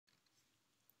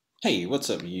Hey, what's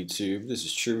up YouTube? This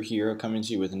is True Hero coming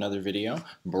to you with another video.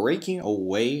 Breaking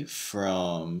away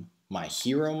from my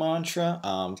hero mantra,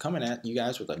 coming at you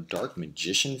guys with a Dark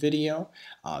Magician video.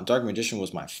 Dark Magician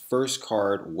was my first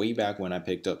card way back when I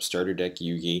picked up Starter Deck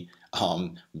Yugi,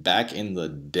 back in the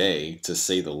day to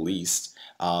say the least.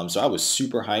 So I was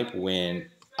super hyped when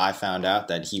I found out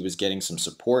that he was getting some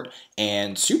support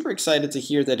and super excited to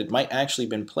hear that it might actually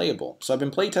been playable. So I've been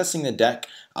playtesting the deck,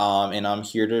 and I'm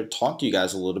here to talk to you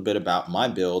guys a little bit about my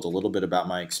build, a little bit about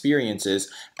my experiences,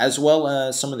 as well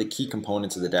as some of the key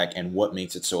components of the deck and what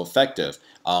makes it so effective.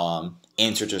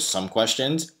 Answer to some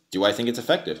questions, do I think it's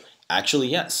effective? Actually,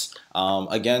 yes.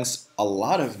 Against a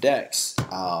lot of decks,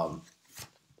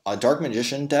 a Dark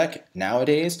Magician deck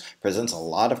nowadays presents a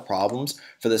lot of problems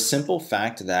for the simple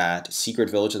fact that Secret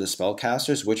Village of the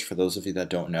Spellcasters, which for those of you that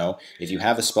don't know, if you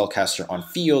have a Spellcaster on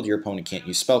field, your opponent can't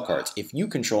use spell cards. If you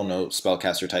control no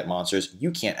Spellcaster type monsters, you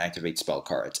can't activate spell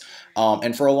cards.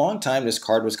 And for a long time, this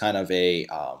card was kind of a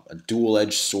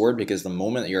dual-edged sword because the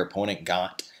moment that your opponent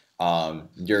got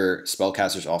your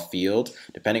spellcasters off field,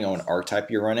 depending on what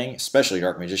archetype you're running, especially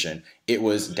Dark Magician, it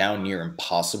was down near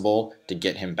impossible to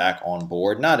get him back on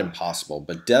board. Not impossible,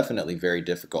 but definitely very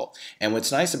difficult. And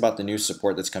what's nice about the new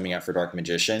support that's coming out for Dark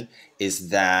Magician is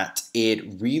that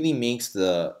it really makes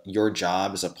your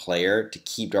job as a player to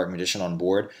keep Dark Magician on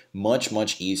board much,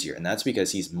 much easier. And that's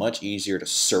because he's much easier to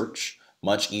search,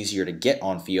 much easier to get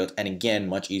on field, and again,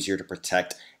 much easier to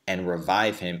protect and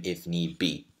revive him if need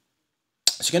be.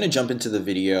 So you're going to jump into the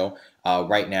video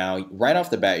right now. Right off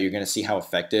the bat, you're going to see how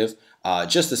effective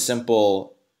just the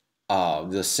simple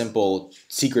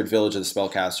Secret Village of the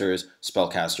Spellcasters,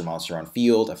 Spellcaster monster on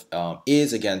field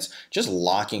is against just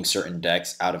locking certain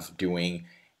decks out of doing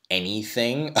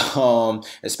anything,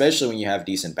 especially when you have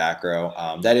decent back row.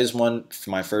 That is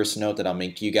my first note that I'll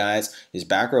make to you guys, is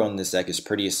back row in this deck is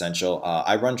pretty essential.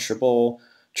 I run triple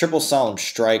Solemn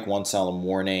Strike, 1 Solemn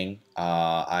Warning.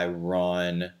 I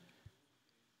run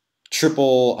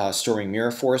triple Storming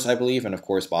Mirror Force, I believe, and of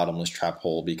course Bottomless Trap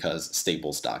Hole because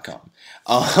Staples.com.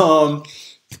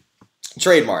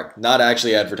 Trademark, not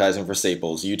actually advertising for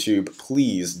Staples. YouTube,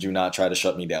 please do not try to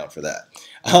shut me down for that.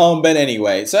 But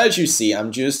anyway, so as you see,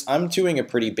 I'm doing a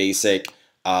pretty basic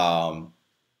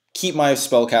keep my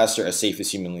spellcaster as safe as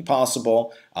humanly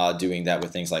possible, doing that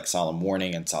with things like Solemn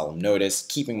Warning and Solemn Notice,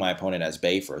 keeping my opponent as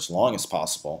bay for as long as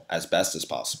possible, as best as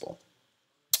possible.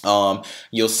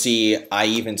 You'll see I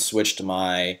even switched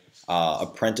my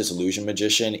Apprentice Illusion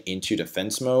Magician into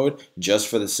defense mode just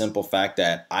for the simple fact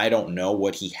that I don't know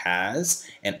what he has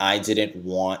and I didn't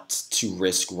want to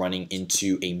risk running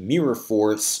into a Mirror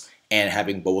Force and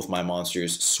having both my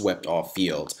monsters swept off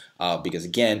field, because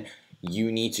again,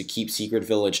 you need to keep Secret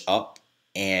Village up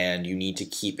and you need to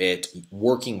keep it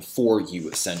working for you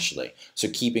essentially. So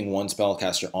keeping one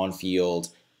spellcaster on field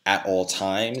at all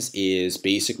times is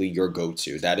basically your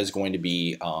go-to. That is going to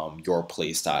be your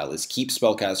play style, is keep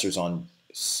spellcasters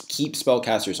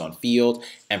on field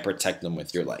and protect them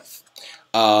with your life.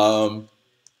 And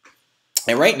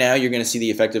right now you're going to see the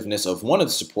effectiveness of one of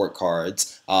the support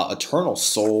cards, Eternal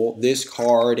Soul. This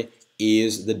card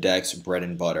is the deck's bread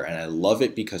and butter, and I love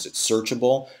it because it's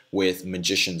searchable with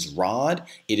Magician's Rod.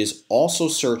 It is also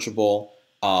searchable,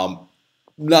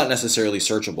 not necessarily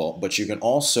searchable, but you can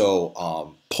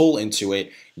also pull into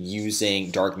it using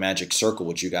Dark Magic Circle,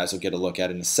 which you guys will get a look at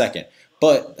in a second.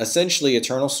 But essentially,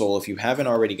 Eternal Soul, if you haven't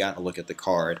already gotten a look at the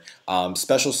card,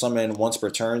 special summon once per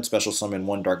turn, special summon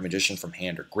 1 Dark Magician from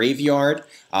hand or graveyard,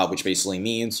 which basically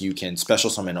means you can special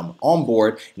summon him on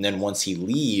board, and then once he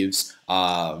leaves,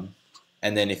 and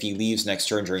then if he leaves next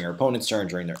turn during your opponent's turn,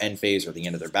 during their end phase or the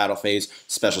end of their battle phase,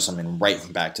 special summon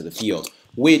right back to the field,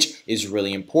 which is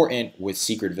really important with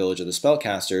Secret Village of the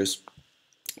Spellcasters,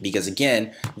 because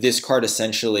again, this card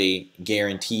essentially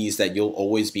guarantees that you'll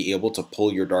always be able to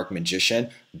pull your Dark Magician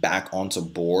back onto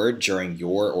board during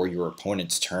your or your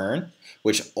opponent's turn,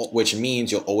 which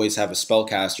means you'll always have a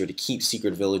spellcaster to keep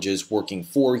Secret Villages working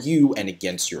for you and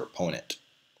against your opponent.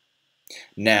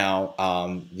 Now,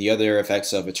 the other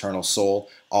effects of Eternal Soul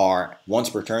are once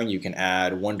per turn you can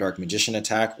add 1 Dark Magician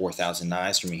attack or 1,000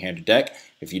 Knives from your hand to deck.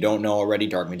 If you don't know already,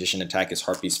 Dark Magician attack is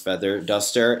Harpy's Feather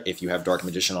Duster if you have Dark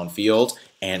Magician on field,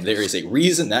 and there is a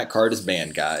reason that card is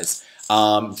banned, guys.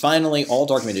 Finally, all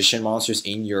Dark Magician monsters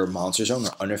in your monster zone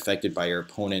are unaffected by your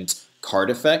opponent's card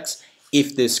effects.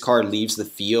 If this card leaves the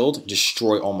field,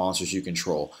 destroy all monsters you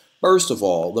control. First of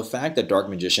all, the fact that Dark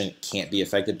Magician can't be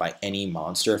affected by any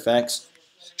monster effects,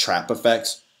 trap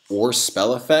effects, or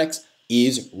spell effects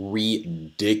is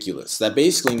ridiculous. That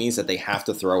basically means that they have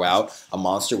to throw out a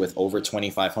monster with over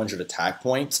 2,500 attack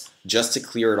points just to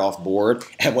clear it off board.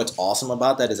 And what's awesome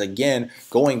about that is, again,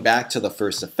 going back to the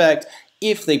first effect,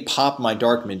 if they pop my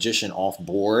Dark Magician off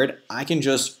board, I can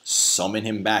just summon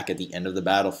him back at the end of the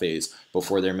battle phase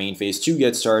before their main phase 2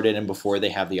 gets started and before they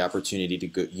have the opportunity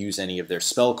to use any of their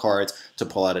spell cards to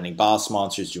pull out any boss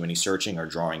monsters, do any searching or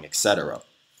drawing, etc.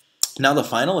 Now, the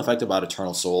final effect about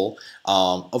Eternal Soul,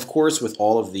 of course, with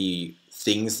all of the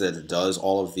things that it does,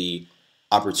 all of the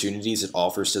opportunities it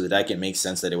offers to the deck, it makes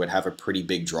sense that it would have a pretty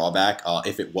big drawback.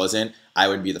 If it wasn't, I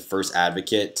would be the first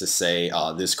advocate to say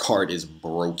this card is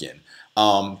broken.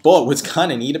 But what's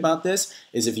kind of neat about this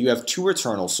is if you have 2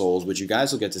 Eternal Souls, which you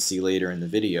guys will get to see later in the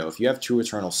video, if you have 2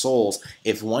 Eternal Souls,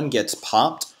 if one gets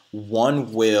popped,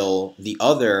 the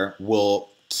other will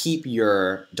keep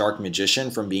your Dark Magician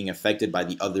from being affected by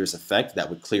the other's effect that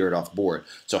would clear it off board.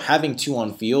 So having 2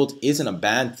 on field isn't a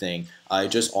bad thing.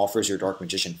 It just offers your Dark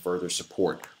Magician further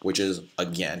support, which is,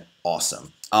 again,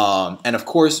 awesome. And of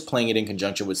course, playing it in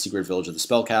conjunction with Secret Village of the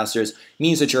Spellcasters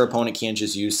means that your opponent can't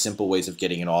just use simple ways of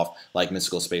getting it off like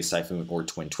Mystical Space Typhoon or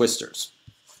Twin Twisters.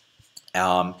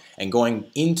 And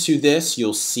going into this,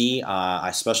 you'll see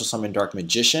I special summon Dark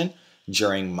Magician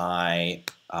during my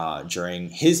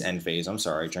during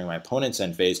my opponent's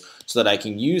end phase, so that I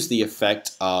can use the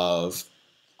effect of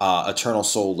Eternal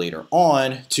Soul later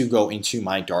on to go into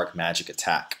my Dark Magic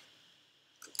attack.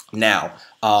 Now,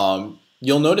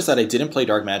 you'll notice that I didn't play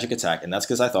Dark Magic attack, and that's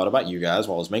because I thought about you guys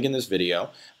while I was making this video,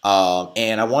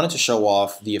 and I wanted to show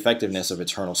off the effectiveness of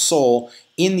Eternal Soul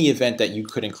in the event that you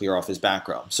couldn't clear off his back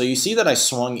row. So you see that I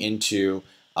swung into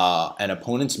an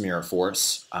opponent's Mirror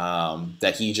Force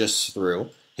that he just threw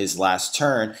his last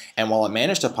turn, and while it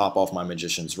managed to pop off my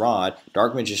Magician's Rod,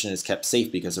 Dark Magician is kept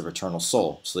safe because of Eternal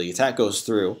Soul. So the attack goes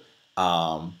through,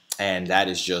 and that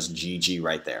is just GG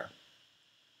right there.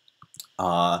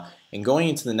 And going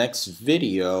into the next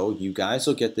video, you guys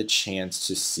will get the chance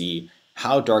to see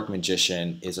how Dark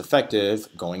Magician is effective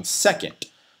going second.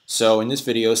 So in this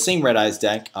video, same Red Eyes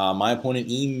deck, my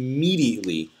opponent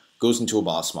immediately goes into a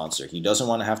boss monster. He doesn't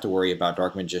want to have to worry about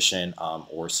Dark Magician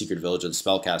or Secret Village of the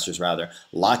Spellcasters, rather,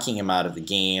 locking him out of the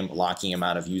game, locking him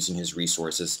out of using his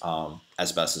resources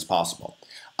as best as possible.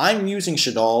 I'm using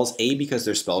Shaddolls, A, because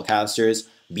they're spellcasters,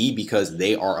 B, because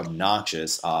they are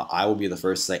obnoxious. I will be the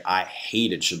first to say I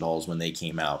hated Shaddolls when they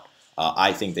came out.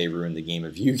 I think they ruined the game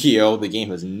of Yu-Gi-Oh! The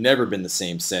game has never been the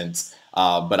same since,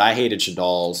 but I hated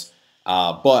Shaddolls.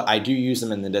 But I do use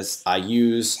them in this. I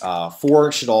use 4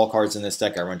 Shaddol cards in this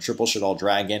deck. I run triple Shaddol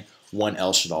Dragon, 1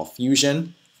 L Shaddol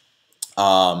Fusion.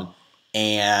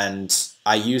 And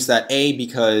I use that A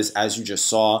because, as you just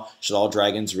saw, Shaddol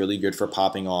Dragon's really good for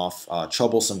popping off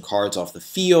troublesome cards off the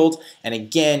field. And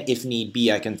again, if need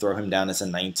be, I can throw him down as a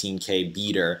 19k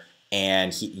beater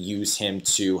and use him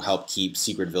to help keep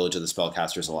Secret Village of the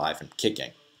Spellcasters alive and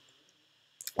kicking.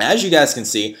 As you guys can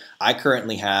see, I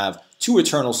currently have 2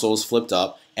 Eternal Souls flipped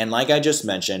up, and like I just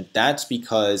mentioned, that's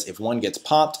because if one gets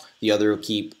popped, the other will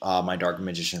keep my Dark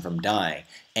Magician from dying.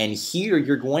 And here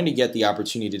you're going to get the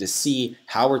opportunity to see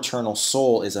how Eternal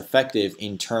Soul is effective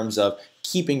in terms of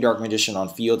keeping Dark Magician on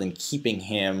field and keeping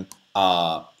him,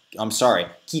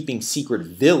 keeping Secret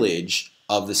Village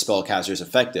of the Spellcasters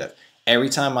effective. Every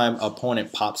time my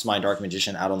opponent pops my Dark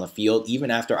Magician out on the field,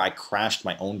 even after I crashed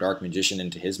my own Dark Magician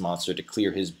into his monster to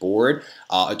clear his board,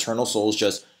 Eternal Souls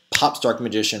just pops Dark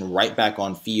Magician right back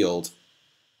on field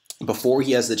before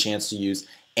he has the chance to use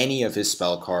any of his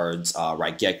spell cards,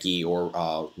 Raigeki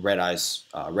or Red Eyes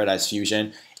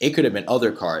Fusion. It could have been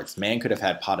other cards. Man could have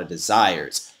had Pot of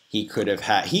Desires. He could have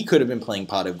been playing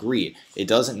Pot of Greed. It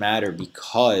doesn't matter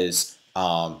because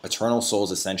Eternal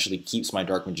Souls essentially keeps my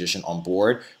Dark Magician on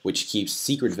board, which keeps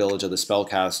Secret Village of the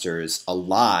Spellcasters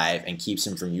alive and keeps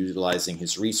him from utilizing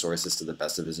his resources to the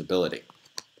best of his ability.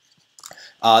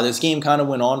 This game kind of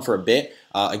went on for a bit,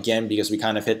 again, because we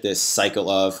kind of hit this cycle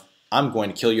of, I'm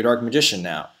going to kill your Dark Magician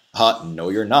now. No,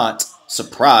 you're not.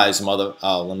 Surprise, mother.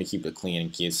 Let me keep it clean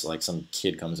in case like some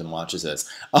kid comes and watches this.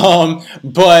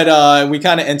 But we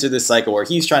kind of enter this cycle where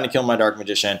he's trying to kill my Dark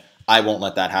Magician. I won't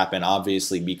let that happen,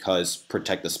 obviously, because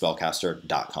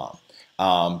protectthespellcaster.com.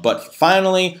 But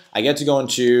finally, I get to go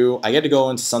into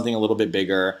something a little bit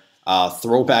bigger.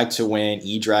 Throwback to when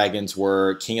E-Dragons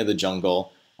were King of the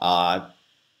Jungle.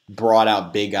 Brought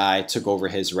out Big Eye, took over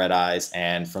his Red Eyes,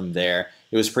 and from there,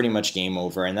 it was pretty much game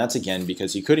over. And that's, again,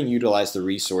 because he couldn't utilize the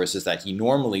resources that he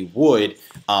normally would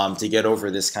to get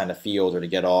over this kind of field or to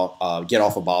get off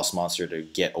a boss monster to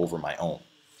get over my own.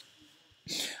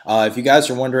 If you guys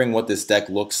are wondering what this deck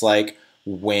looks like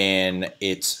when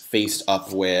it's faced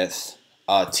up with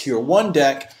a Tier 1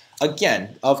 deck,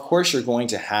 Again, of course, you're going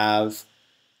to have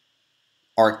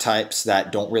archetypes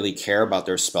that don't really care about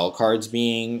their spell cards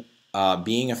being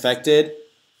affected.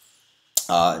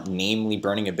 Namely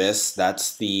Burning Abyss.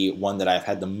 That's the one that I've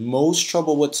had the most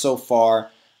trouble with so far.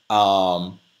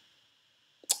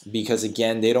 Because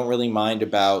again, they don't really mind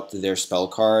about their spell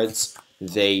cards.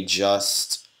 They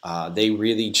just they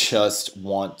really just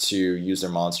want to use their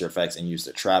monster effects and use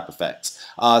their trap effects.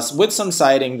 With some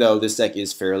siding though, this deck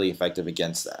is fairly effective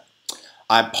against that.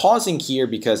 I'm pausing here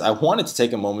because I wanted to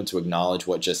take a moment to acknowledge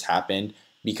what just happened,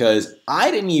 because I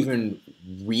didn't even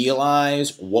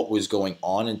realize what was going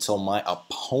on until my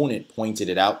opponent pointed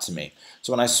it out to me.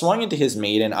 So when I swung into his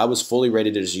maiden, I was fully ready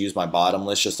to just use my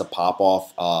bottomless just to pop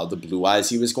off the blue eyes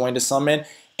he was going to summon.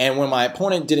 And when my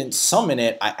opponent didn't summon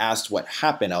it, I asked what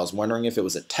happened. I was wondering if it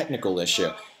was a technical issue.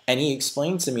 And he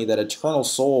explained to me that Eternal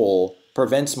Soul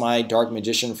prevents my Dark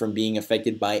Magician from being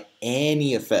affected by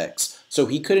any effects. So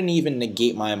he couldn't even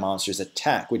negate my monster's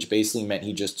attack, which basically meant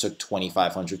he just took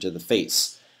 2,500 to the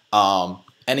face. And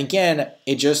again,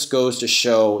 it just goes to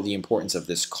show the importance of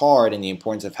this card and the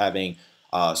importance of having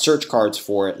search cards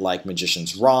for it, like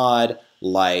Magician's Rod,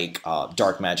 like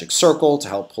Dark Magic Circle to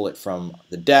help pull it from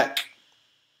the deck.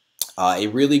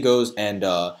 It really goes, and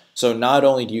so not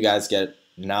only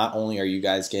are you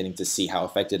guys getting to see how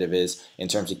effective it is in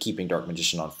terms of keeping Dark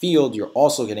Magician on field, you're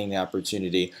also getting the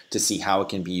opportunity to see how it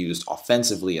can be used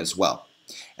offensively as well.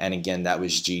 And again, that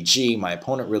was GG. My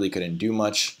opponent really couldn't do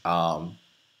much. I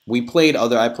played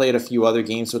a few other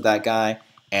games with that guy,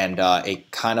 and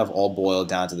it kind of all boiled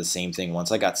down to the same thing.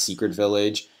 Once I got Secret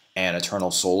Village and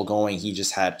Eternal Soul going, he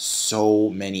just had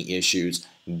so many issues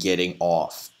getting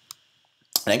off.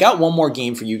 And I got one more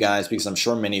game for you guys, because I'm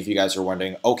sure many of you guys are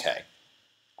wondering, okay,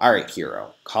 all right,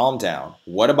 Hero, calm down.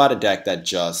 What about a deck that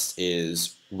just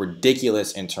is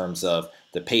ridiculous in terms of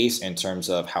the pace, in terms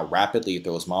of how rapidly it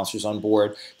throws monsters on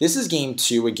board? This is game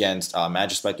 2 against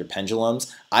Magispector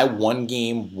Pendulums. I won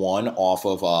game 1 off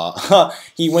of,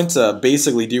 he went to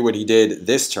basically do what he did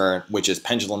this turn, which is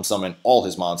Pendulum Summon all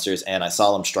his monsters, and I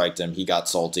Solemn Striked him, he got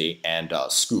salty, and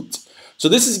scooped. So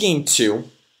this is game 2.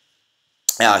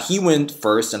 He went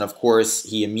first, and of course,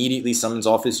 he immediately summons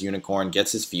off his Unicorn,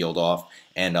 gets his field off,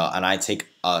 and I take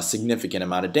a significant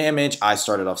amount of damage. I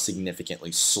started off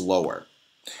significantly slower.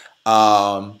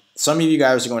 Some of you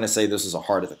guys are going to say this is a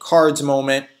Heart of the Cards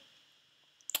moment,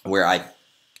 where I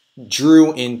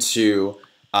drew into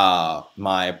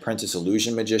my Apprentice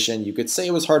Illusion Magician. You could say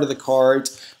it was Heart of the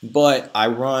Cards, but I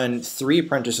run 3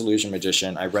 Apprentice Illusion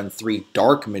Magician, I run 3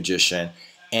 Dark Magician,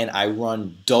 and I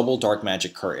run double Dark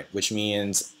Magic Current, which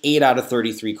means 8 out of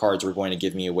 33 cards were going to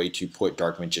give me a way to put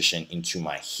Dark Magician into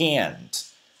my hand.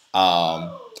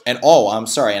 And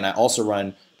I also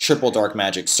run triple Dark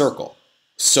Magic Circle.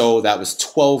 So that was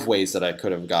 12 ways that I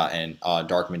could have gotten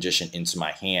Dark Magician into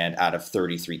my hand out of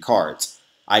 33 cards.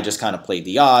 I just kind of played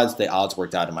the odds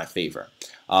worked out in my favor.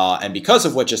 And because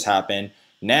of what just happened,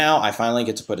 now I finally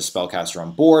get to put a spellcaster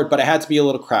on board, but I had to be a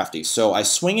little crafty. So I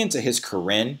swing into his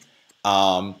Corinne.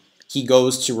 He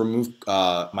goes to remove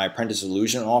my Apprentice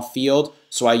Illusion off field,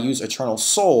 so I use Eternal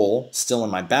Soul, still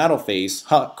in my battle phase,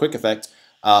 quick effect,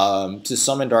 to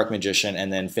summon Dark Magician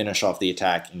and then finish off the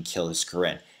attack and kill his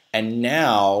Corinne. And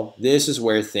now, this is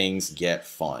where things get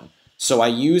fun. So I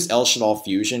use El Shaddoll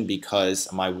Fusion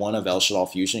because my one of El Shaddoll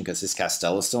Fusion, because his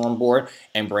Castell is still on board,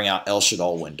 and bring out El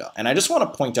Shaddoll Window. And I just want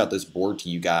to point out this board to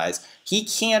you guys. He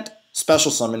can't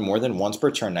special summon more than once per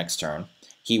turn next turn.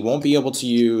 He won't be able to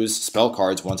use spell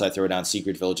cards once I throw down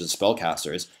Secret Village's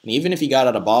spellcasters. And even if he got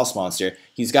out a boss monster,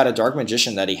 he's got a Dark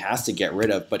Magician that he has to get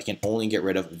rid of, but can only get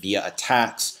rid of via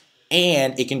attacks.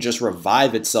 And it can just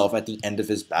revive itself at the end of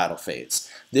his battle phase.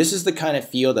 This is the kind of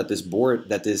feel that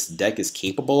this deck is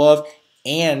capable of,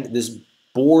 and this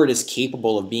board is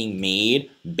capable of being made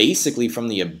basically from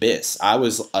the abyss. I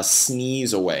was a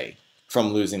sneeze away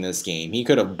from losing this game. He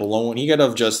could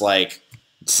have just like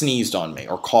sneezed on me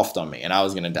or coughed on me and I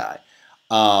was gonna die.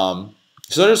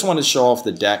 So I just wanted to show off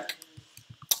the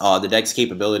deck's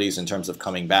capabilities in terms of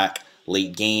coming back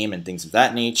late game and things of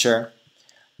that nature.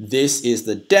 This is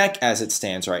the deck as it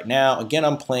stands right now. Again,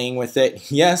 I'm playing with it.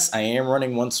 Yes, I am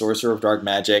running one Sorcerer of Dark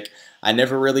Magic. I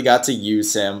never really got to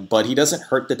use him, but he doesn't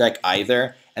hurt the deck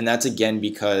either, and that's again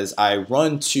because I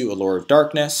run 2 Allure of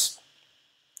Darkness,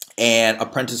 and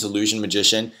Apprentice Illusion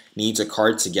Magician needs a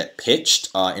card to get pitched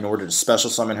in order to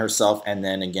special summon herself, and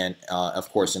then again, of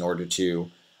course, in order to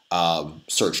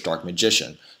search Dark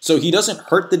Magician. So he doesn't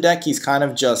hurt the deck, he's kind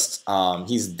of just,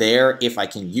 he's there if I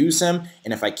can use him,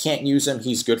 and if I can't use him,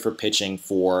 he's good for pitching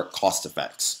for cost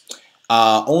effects.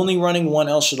 Only running one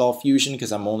El Shaddoll Fusion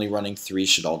because I'm only running 3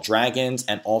 Shaddoll Dragons,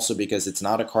 and also because it's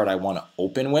not a card I want to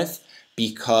open with,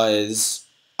 because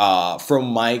from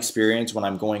my experience when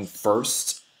I'm going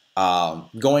first, I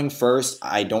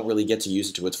don't really get to use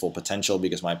it to its full potential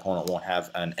because my opponent won't have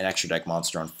an extra deck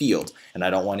monster on field, and I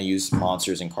don't want to use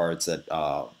monsters and cards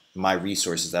that my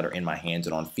resources that are in my hands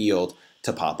and on field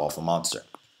to pop off a monster.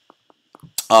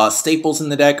 Staples in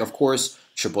the deck, of course,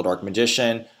 triple Dark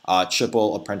Magician,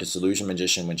 triple Apprentice Illusion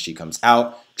Magician when she comes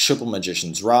out, triple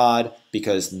Magician's Rod,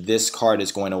 because this card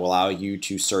is going to allow you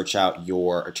to search out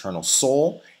your Eternal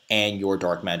Soul and your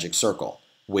Dark Magic Circle,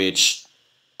 which,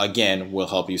 again, will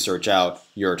help you search out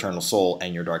your Eternal Soul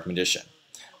and your Dark Magician.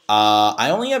 I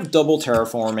only have double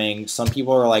Terraforming. Some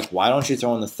people are like, why don't you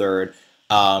throw in the third?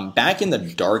 Back in the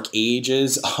dark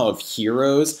ages of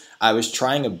Heroes, I was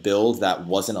trying a build that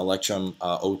wasn't Electrum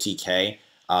OTK.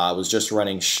 I was just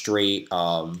running straight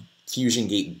Fusion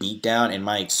Gate Beatdown, and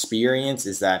my experience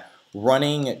is that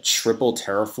running triple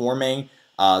Terraforming,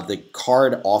 the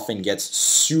card often gets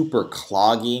super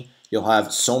cloggy. You'll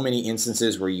have so many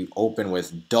instances where you open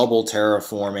with double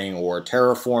Terraforming or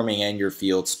Terraforming and your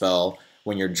field spell.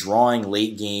 When you're drawing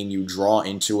late game, you draw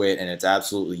into it, and it's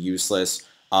absolutely useless.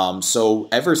 So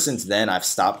ever since then, I've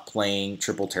stopped playing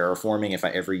triple Terraforming. If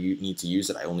I ever need to use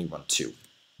it, I only run 2.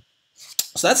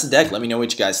 So that's the deck. Let me know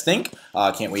what you guys think.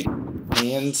 Can't wait to hear your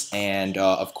opinions. And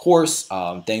of course,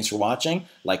 thanks for watching.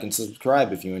 Like and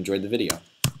subscribe if you enjoyed the video.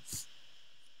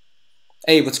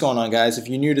 Hey, what's going on, guys? If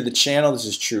you're new to the channel, this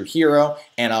is True Hero,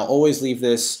 and I'll always leave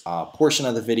this portion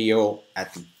of the video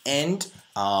at the end.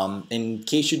 In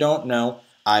case you don't know,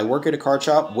 I work at a card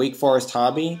shop, Wake Forest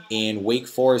Hobby, in Wake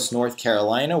Forest, North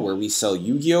Carolina, where we sell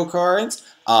Yu-Gi-Oh cards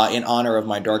in honor of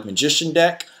my Dark Magician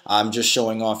deck. I'm just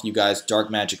showing off you guys Dark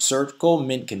Magic Circle,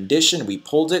 mint condition. We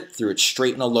pulled it, threw it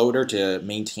straight in a loader to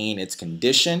maintain its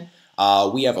condition.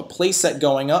 We have a playset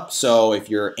going up, so if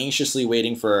you're anxiously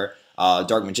waiting for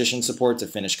Dark Magician support to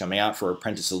finish coming out for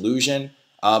Apprentice Illusion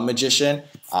Magician,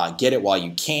 get it while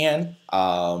you can.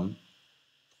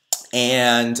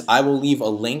 And I will leave a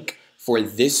link for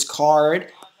this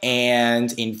card,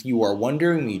 and if you are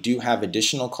wondering, we do have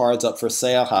additional cards up for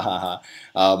sale.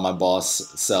 My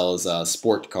boss sells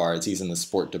sport cards. He's in the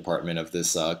sport department of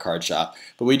this card shop.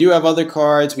 But we do have other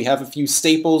cards. We have a few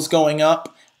staples going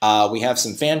up. We have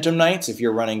some Phantom Knights if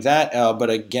you're running that. But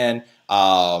again,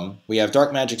 we have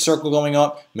Dark Magic Circle going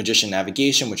up, Magician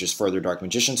Navigation, which is further Dark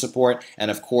Magician support, and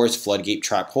of course Floodgate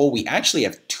Trap Hole. We actually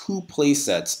have 2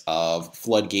 playsets of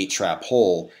Floodgate Trap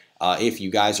Hole. If you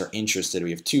guys are interested,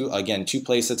 we have 2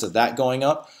 playsets of that going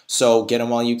up, so get them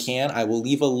while you can. I will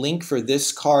leave a link for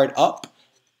this card up,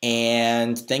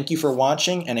 and thank you for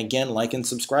watching, and again, like and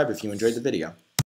subscribe if you enjoyed the video.